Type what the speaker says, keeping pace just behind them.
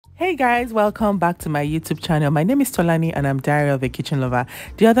Hey guys, welcome back to my YouTube channel. My name is Tolani and I'm Diary of a Kitchen Lover.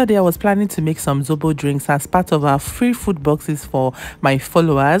 The other day I was planning to make some Zobo drinks as part of our free food boxes for my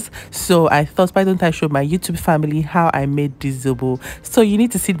followers. So I thought, why don't I show my YouTube family how I made this Zobo? So you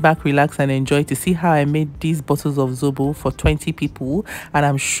need to sit back, relax and enjoy to see how I made these bottles of Zobo for 20 people. And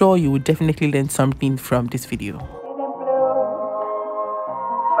I'm sure you will definitely learn something from this video. And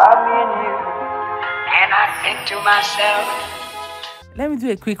I think to myself, let me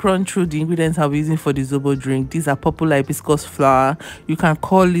do a quick run through the ingredients I'll be using for the Zobo drink. These are popular hibiscus flower. You can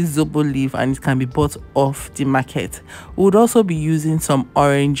call it Zobo leaf and it can be bought off the market. We would also be using some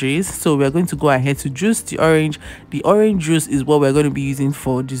oranges. So we're going to go ahead to juice the orange. The orange juice is what we're going to be using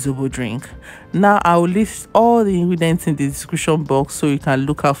for the Zobo drink. Now I will list all the ingredients in the description box so you can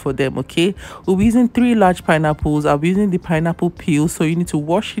look out for them, okay? We'll be using 3 large pineapples. I'll be using the pineapple peel, so you need to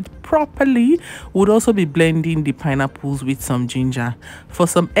wash it properly. We'll also be blending the pineapples with some ginger. For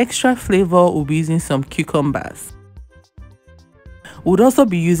some extra flavor, we'll be using some cucumbers. We'll also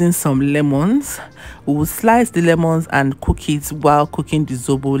be using some lemons. We will slice the lemons and cook it while cooking the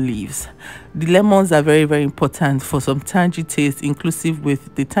Zobo leaves. The lemons are very important for some tangy taste, inclusive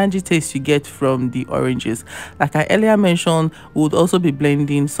with the tangy taste you get from the oranges. Like I earlier mentioned, we would also be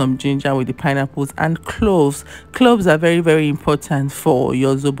blending some ginger with the pineapples and cloves. Cloves are very important for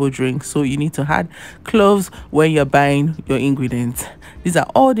your Zobo drink, so you need to add cloves when you're buying your ingredients. These are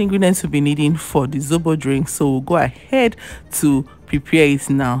all the ingredients we'll be needing for the Zobo drink, so we'll go ahead to prepare it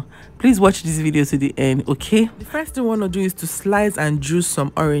now. Please watch this video to the end, okay? The first thing we want to do is to slice and juice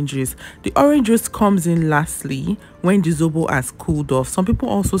some oranges. The orange juice comes in lastly when the Zobo has cooled off. Some people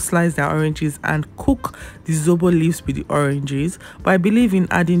also slice their oranges and cook the Zobo leaves with the oranges, but I believe in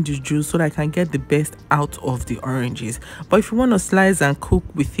adding the juice so that I can get the best out of the oranges. But if you want to slice and cook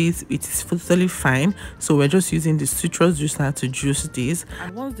with it, it is totally fine. So we're just using the citrus juicer to juice this.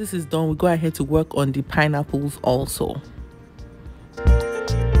 And once this is done, we go ahead to work on the pineapples also.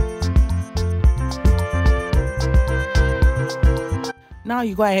 Now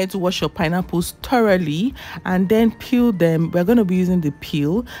you go ahead to wash your pineapples thoroughly and then peel them. We're going to be using the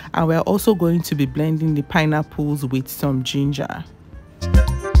peel and we're also going to be blending the pineapples with some ginger.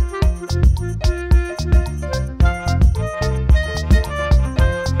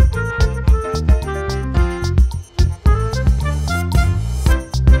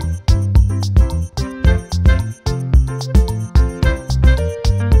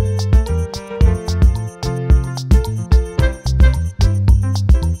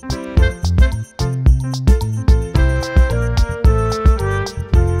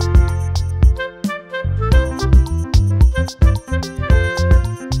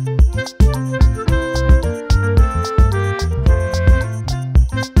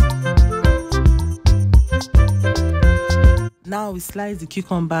 Now we slice the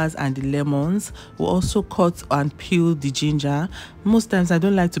cucumbers and the lemons. We'll also cut and peel the ginger. Most times I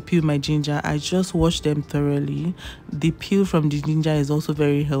don't like to peel my ginger. I just wash them thoroughly. The peel from the ginger is also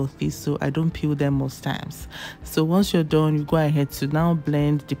very healthy, so I don't peel them most times. So once you're done, you go ahead to now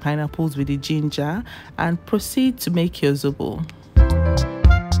blend the pineapples with the ginger and proceed to make your Zobo.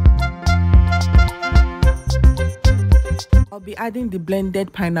 I'll be adding the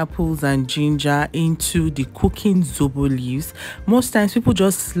blended pineapples and ginger into the cooking Zobo leaves. Most times people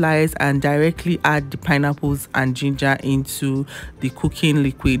just slice and directly add the pineapples and ginger into the cooking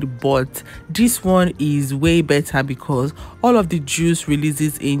liquid, but this one is way better because all of the juice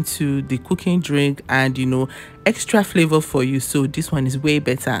releases into the cooking drink and extra flavor for you. So this one is way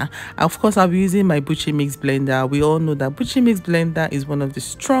better. Of course, I'll be using my Buchi mix blender. We all know that Buchi mix blender is one of the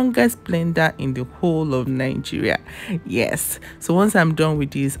strongest blender in the whole of Nigeria. Yes, so once I'm done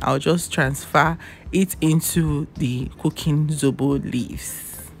with this, I'll just transfer it into the cooking Zobo leaves.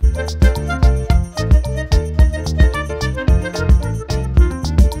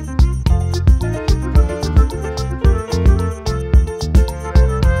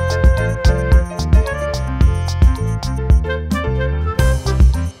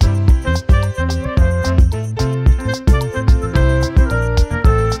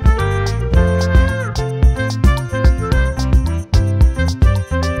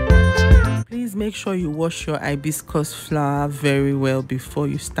 Make sure you wash your hibiscus flower very well before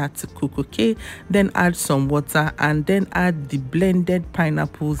you start to cook, okay? Then add some water and then add the blended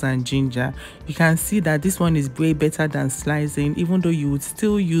pineapples and ginger. You can see that this one is way better than slicing. Even though you would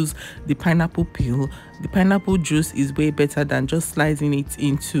still use the pineapple peel, the pineapple juice is way better than just slicing it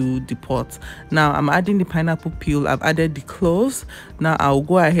into the pot. Now I'm adding the pineapple peel, I've added the cloves. Now I'll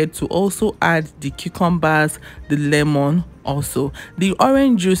go ahead to also add the cucumbers, the lemon. Also, the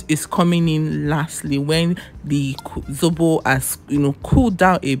orange juice is coming in lastly when the zobo has cooled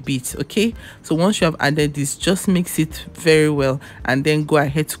down a bit. Okay, so once you have added this, just mix it very well and then go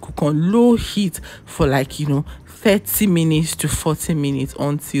ahead to cook on low heat for like 30 minutes to 40 minutes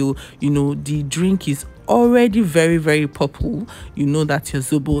until the drink is already very, very purple. You know that your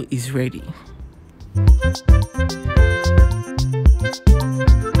zobo is ready.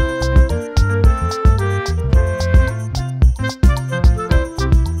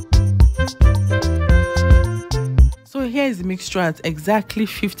 So here is the mixture at exactly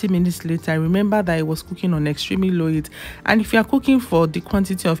 50 minutes later. Remember that I was cooking on extremely low heat, and if you are cooking for the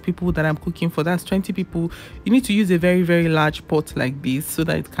quantity of people that I'm cooking for, that's 20 people, you need to use a very, very large pot like this so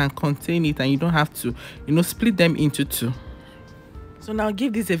that it can contain it and you don't have to split them into two. So now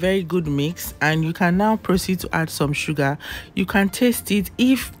give this a very good mix, and you can now proceed to add some sugar. You can taste it.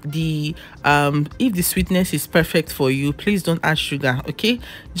 If the sweetness is perfect for you, please don't add sugar. Okay,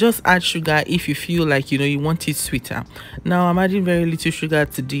 just add sugar if you feel like you want it sweeter. Now I'm adding very little sugar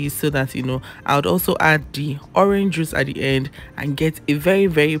to this so that I would also add the orange juice at the end and get a very,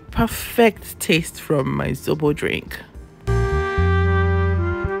 very perfect taste from my zobo drink.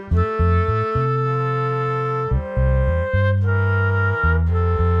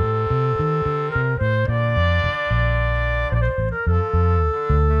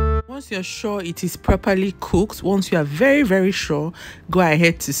 Once you're sure it is properly cooked, once you are very, very sure, go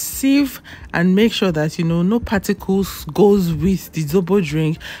ahead to sieve and make sure that no particles goes with the zobo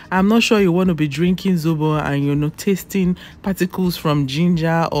drink. I'm not sure you want to be drinking zobo and tasting particles from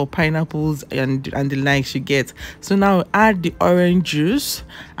ginger or pineapples and the likes you get. So now add the orange juice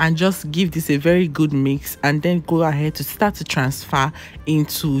and just give this a very good mix, and then go ahead to start to transfer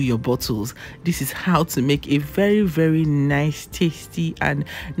into your bottles. This is how to make a very, very nice, tasty and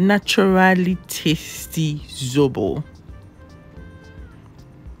naturally tasty zobo.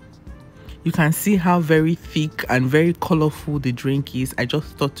 You can see how very thick and very colorful the drink is. I just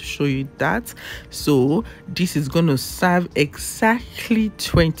thought to show you that. So this is going to serve exactly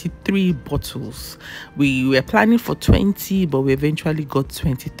 23 bottles. We were planning for 20, but we eventually got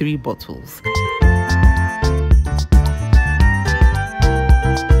 23 bottles.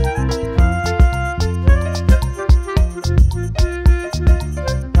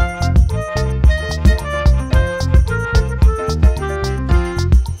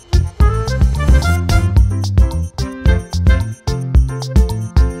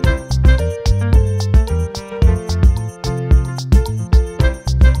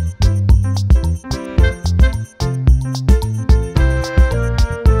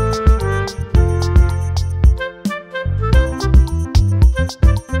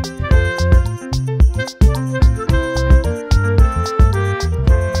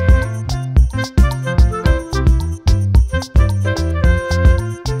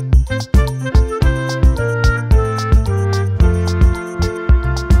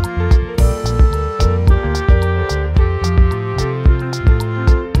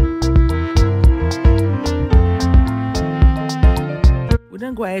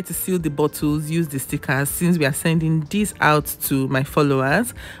 Go ahead to seal the bottles, use the stickers. Since we are sending this out to my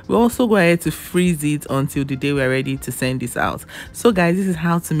followers, we also go ahead to freeze it until the day we are ready to send this out. So guys, this is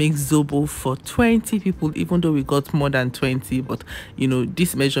how to make zobo for 20 people, even though we got more than 20, but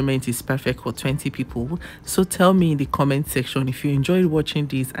this measurement is perfect for 20 people. So tell me in the comment section if you enjoyed watching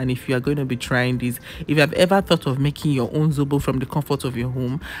this and if you are going to be trying this. If you have ever thought of making your own zobo from the comfort of your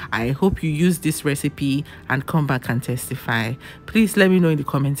home, I hope you use this recipe and come back and testify. Please let me know in the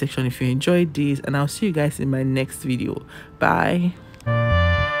comment section if you enjoyed this, and I'll see you guys in my next video. Bye.